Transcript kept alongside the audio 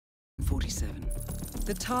47.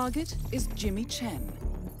 The target is Jimmy Chen,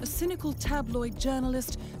 a cynical tabloid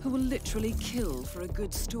journalist who will literally kill for a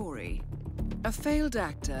good story. A failed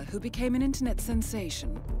actor who became an internet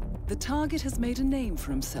sensation, the target has made a name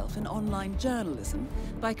for himself in online journalism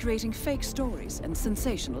by creating fake stories and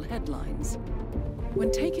sensational headlines.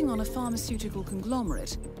 When taking on a pharmaceutical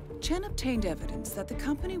conglomerate, Chen obtained evidence that the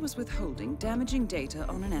company was withholding damaging data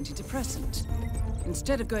on an antidepressant.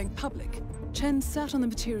 Instead of going public, Chen sat on the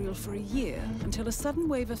material for a year until a sudden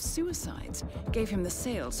wave of suicides gave him the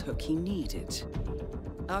sales hook he needed.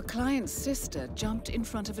 Our client's sister jumped in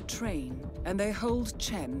front of a train, and they hold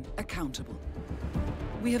Chen accountable.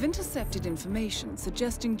 We have intercepted information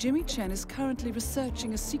suggesting Jimmy Chen is currently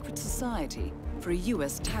researching a secret society for a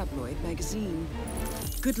US tabloid magazine.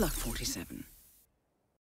 Good luck, 47.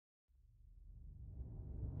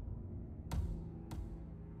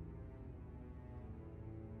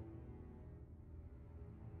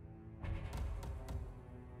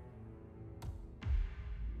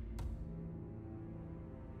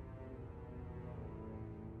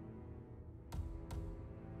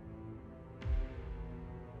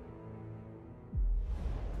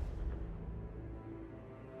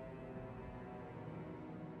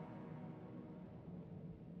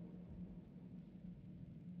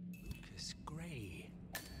 Gray.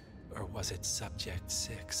 Or was it Subject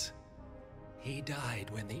 6? He died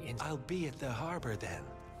when the I'll be at the harbor then.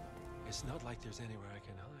 It's not like there's anywhere I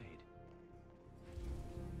can hide.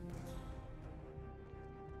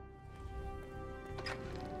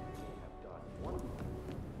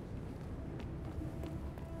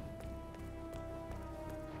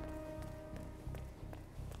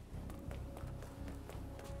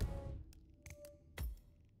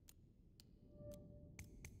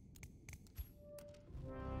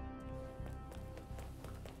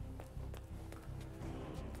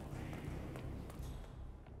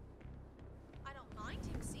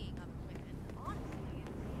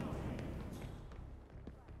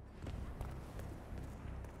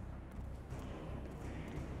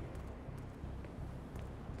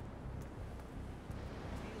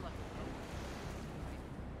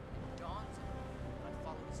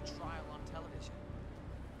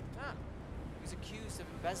 Accused of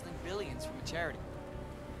embezzling billions from a charity.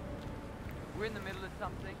 We're in the middle of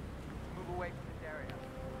something. Move away from this area.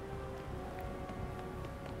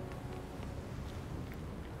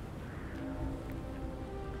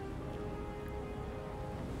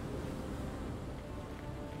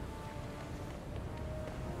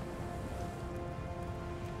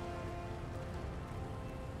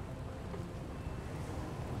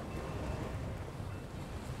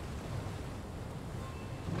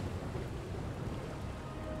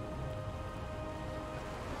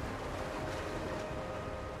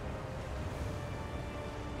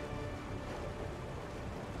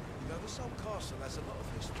 This old castle has a lot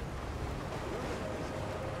of history.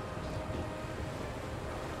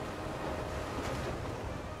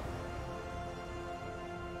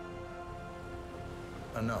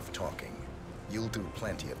 Enough talking. You'll do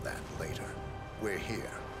plenty of that later. We're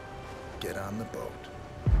here. Get on the boat.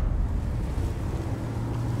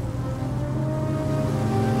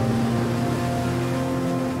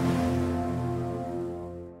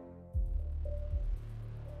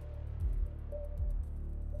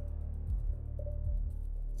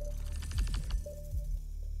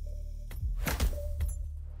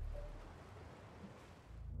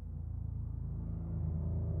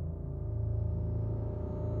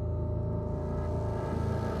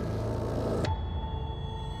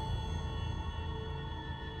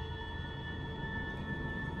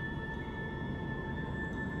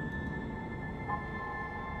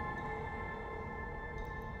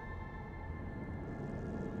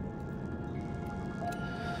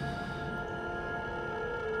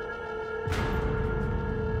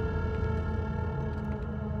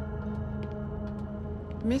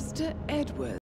 Mr. Edwards.